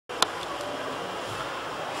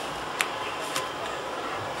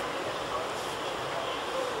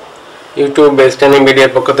YouTube based media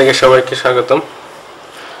পক্ষ থেকে সবাইকে স্বাগতম.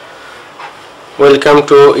 Welcome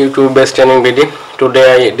to YouTube based media. Today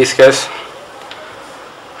I discuss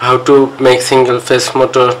how to make single phase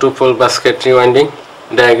motor 2-pole basket rewinding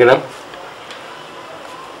diagram.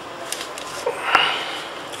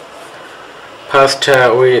 First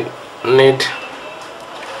we need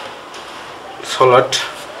solid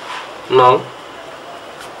nong.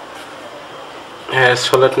 Here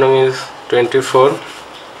solid nong is 24.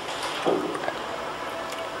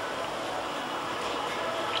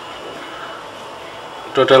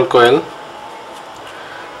 Total coil.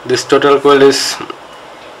 This total coil is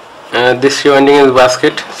this rewinding is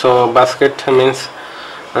basket. So basket means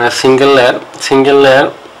single layer.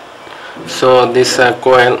 So this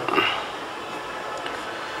coil.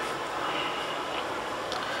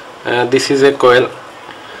 This is a coil.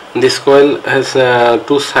 This coil has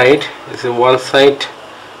two sides. This is one side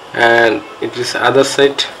and it is other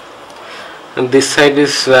side, and this side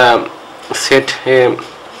is set a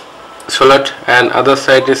solid and other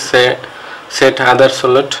side is set other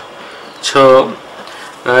solid. So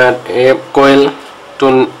a coil to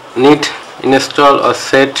need install or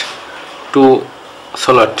set two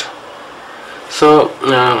solid. So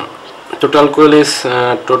total coil is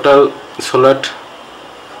total solid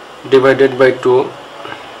divided by 12.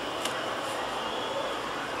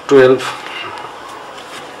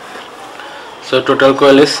 So total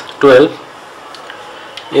coil is 12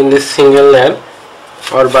 in this single layer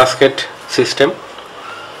or basket system.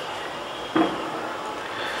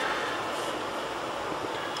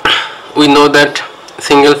 We know that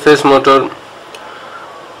single phase motor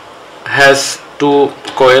has two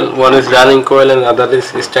coil. One is running coil and other is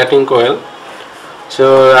starting coil. So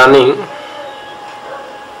running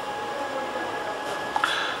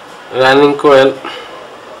coil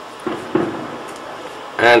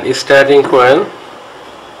and starting coil.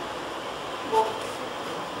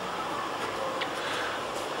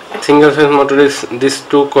 Single phase motor is this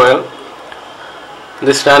two coil.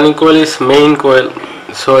 This running coil is main coil,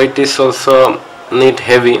 so it is also need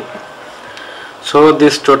heavy. So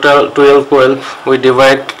this total 12 coil we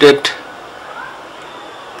divided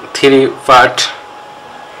 3 part,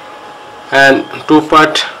 and 2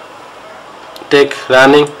 part take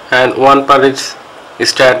running and 1 part is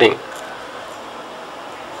starting.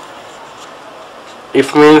 It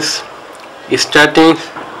means starting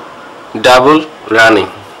double running.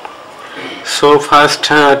 So first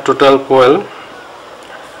total coil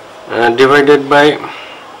divided by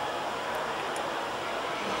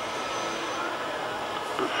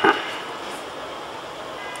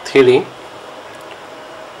 3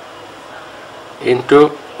 into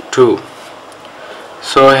 2.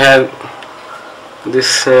 So here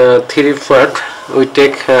this 3 part we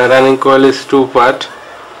take running coil is 2 part.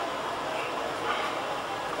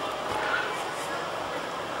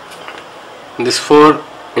 This 4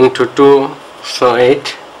 into 2, so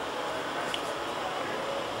 8.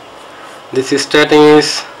 This starting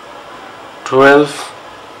is 12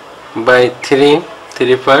 by 3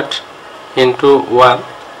 part into 1,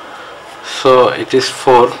 so it is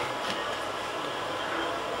 4.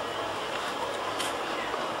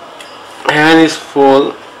 Here is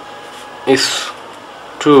 4 is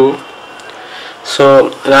 2,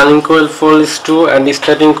 so running coil 4 is 2 and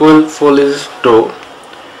starting coil 4 is 2.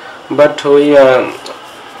 But we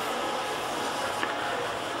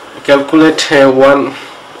calculate one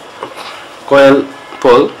coil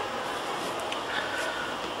pole.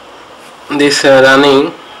 This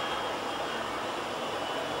running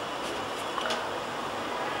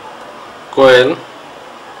coil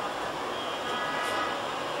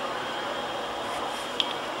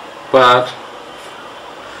per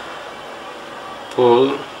pole.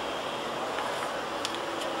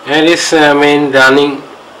 Here is main running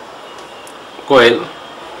coil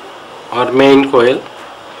or main coil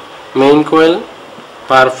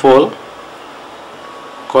per pole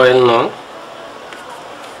coil now.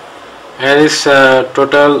 Here is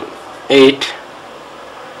total 8.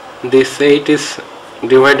 This 8 is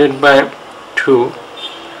divided by 2,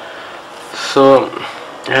 so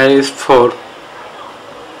here is 4.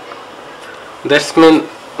 That's mean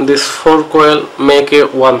this 4 coil make a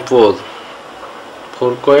 1 pole.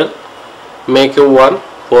 4 coil make a 1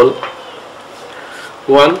 pole.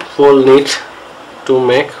 1 pole needs to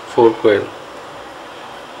make 4 coil.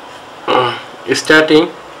 Starting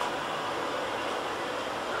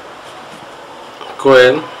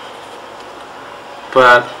coil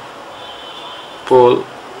per pole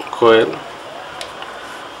coil.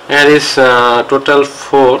 Here is total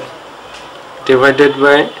 4 divided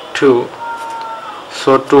by 2,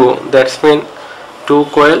 so 2. That's mean 2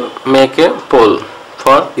 coil make a pole.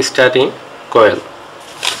 for starting coil.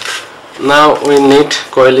 Now we need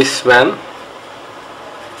coil span.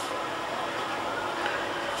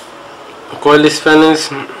 Coil span is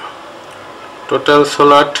total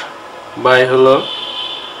slot by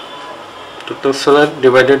total slot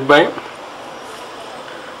divided by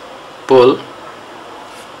pole.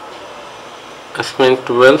 That's mean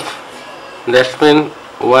 12. That's mean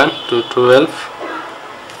 1 to 12.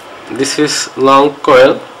 This is long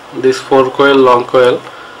coil. This 4 coil long coil,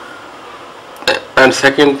 and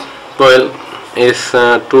second coil is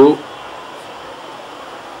 2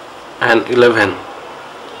 and 11.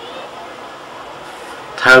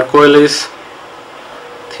 Third coil is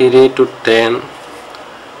 3 to 10,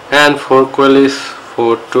 and 4 coil is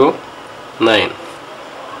 4 to 9.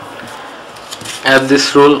 As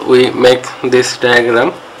this rule we make this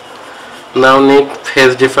diagram. Now need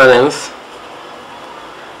phase difference.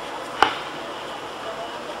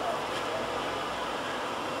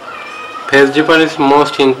 Phase difference is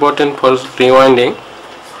most important for rewinding.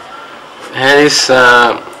 Here is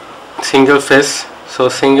single phase. So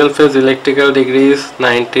single phase electrical degree is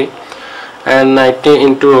 90, and 90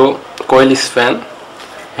 into coil span.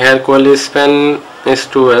 Here coil span is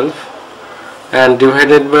 12, and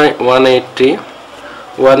divided by 180.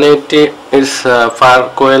 180 is per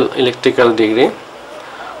coil electrical degree.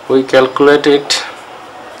 We calculate it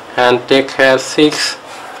and take here 6.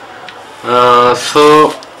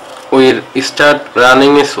 So we start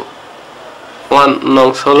running is 1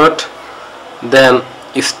 long slot, then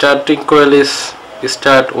starting coil is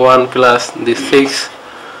start 1 plus the 6,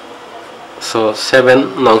 so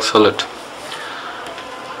 7 long slot.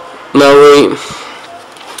 Now we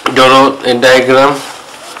draw a diagram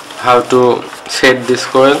how to set this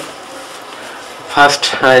coil.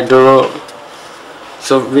 First I draw,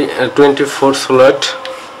 so we 24 slot.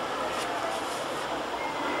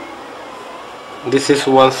 This is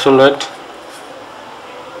 1 slot.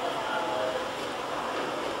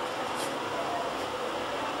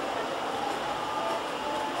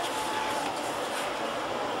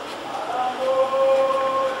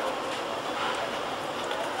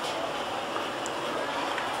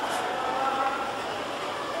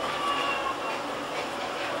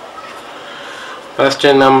 First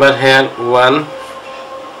a number here 1,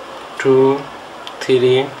 2,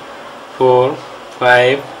 3, 4,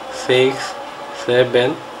 5, 6,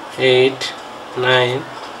 7, 8, 9,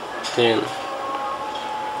 10.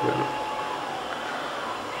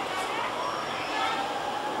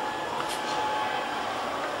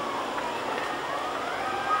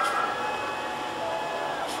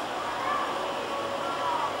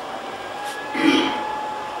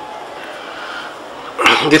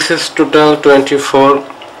 This is total 24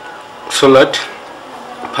 slot.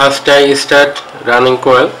 First I start running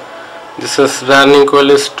coil. This is running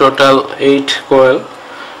coil is total 8 coil,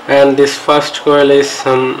 and this first coil is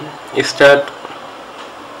start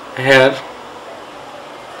here,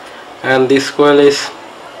 and this coil is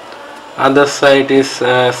other side is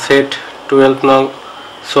set 12 long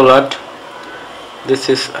slot. This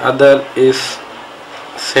is other is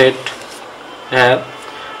set here,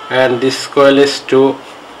 and this coil is 2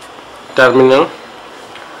 terminal.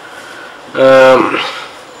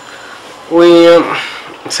 We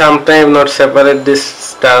sometimes not separate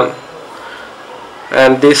this turn,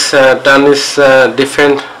 and this turn is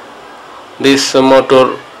different. This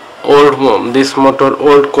motor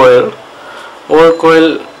old coil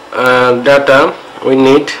data we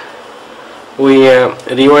need. We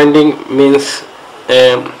rewinding means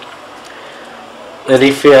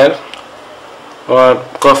repair or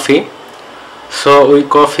copy. So we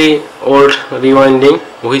copy old rewinding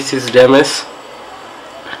which is damaged.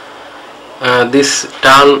 This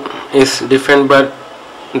turn is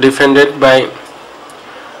defended by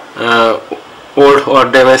old or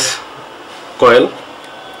damaged coil.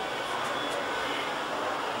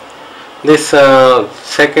 This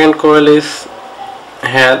second coil is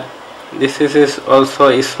here. This is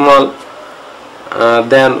also small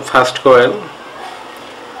than first coil.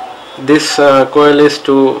 This coil is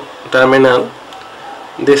 2 terminal.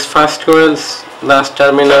 This first coil's last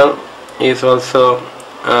terminal is also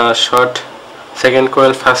short. Second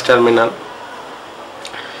coil first terminal.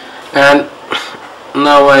 And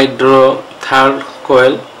now I draw third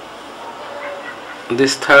coil.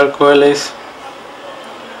 This third coil is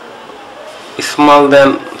small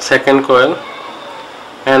than second coil,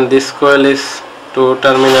 and this coil is 2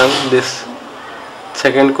 terminal. This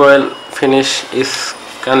second coil finish is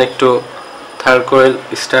connect to third coil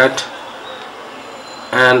start,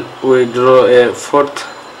 and we draw a fourth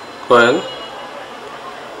coil.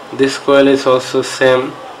 This coil is also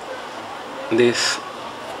same. This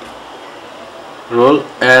roll,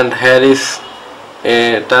 and here is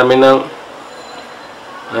a terminal.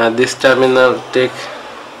 This terminal take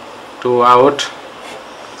to out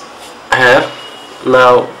here.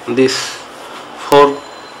 Now this 4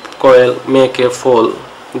 coil make a pole.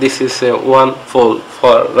 This is a 1 pole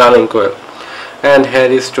for running coil, and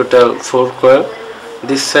here is total 4 coil.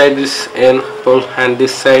 This side is N pole and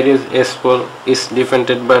this side is S pole, is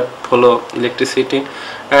dependent but follow electricity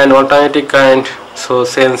and alternating current, so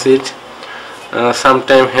sense it.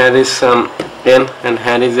 Sometime here is N and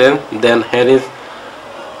here is N, then here is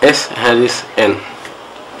S, here is N.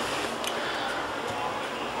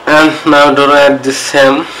 And now to write the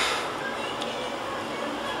same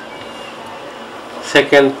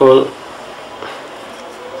second pole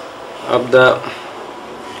of the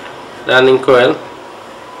running coil.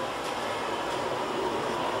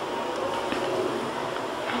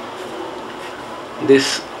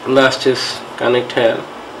 This last is connect here.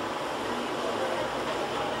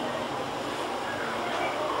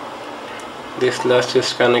 This last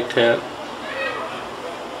is connect here.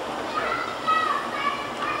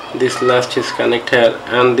 This last is connect here,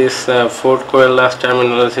 and this 4 coil last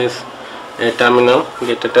terminal is a terminal,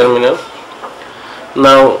 get a terminal.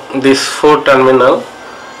 Now this 4 terminal,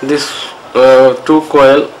 this 2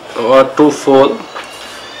 coil or 2 pole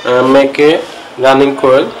make a running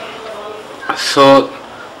coil. So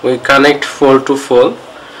we connect pole to pole.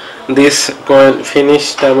 This coil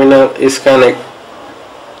finish terminal is connect.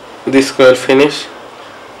 This coil finish,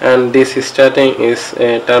 and this starting is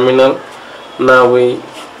a terminal. Now we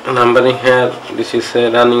numbering here. This is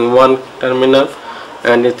a running 1 terminal,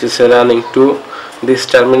 and it is a running 2. This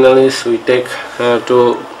terminal is we take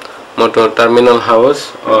to motor terminal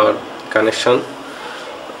house or connection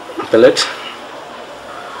pellet.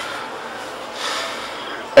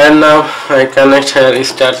 And now I connect here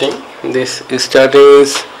starting. This starting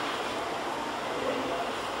is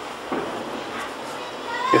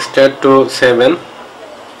start to 7.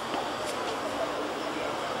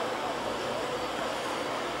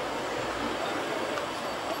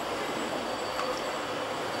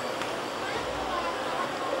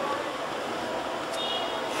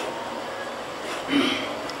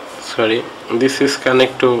 Sorry, this is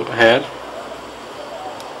connect to here.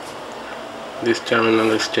 This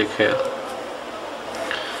terminal is take here,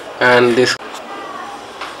 and this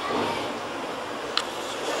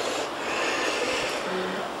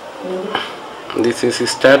is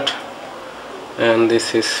start, and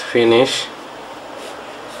this is finish,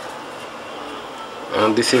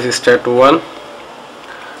 and this is start 1,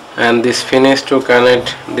 and this finish to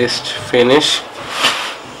connect this finish,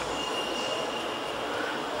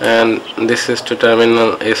 and this is to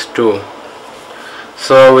terminal S2.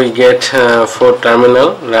 So we get 4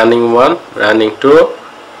 terminal, running 1, running 2,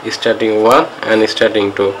 starting 1 and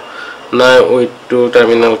starting 2. Now with 2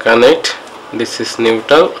 terminal connect. This is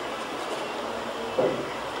neutral,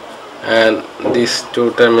 and this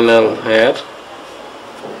 2 terminal here.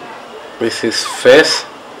 This is phase.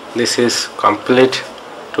 This is complete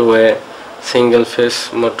to a single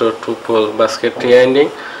phase motor 2 pole basket winding.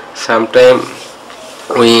 Sometime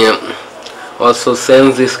we also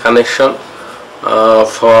sense this connection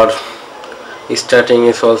for starting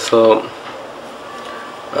is also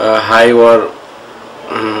high or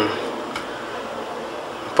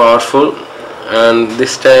powerful, and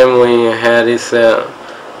this time we here is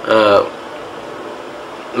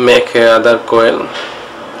make a other coil,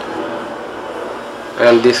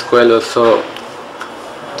 and this coil also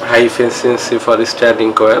high efficiency for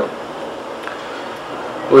starting coil.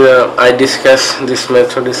 I discuss this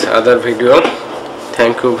method is other video.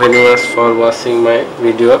 Thank you very much for watching my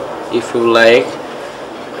video. If you like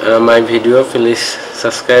my video, please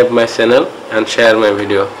subscribe my channel and share my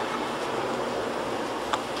video.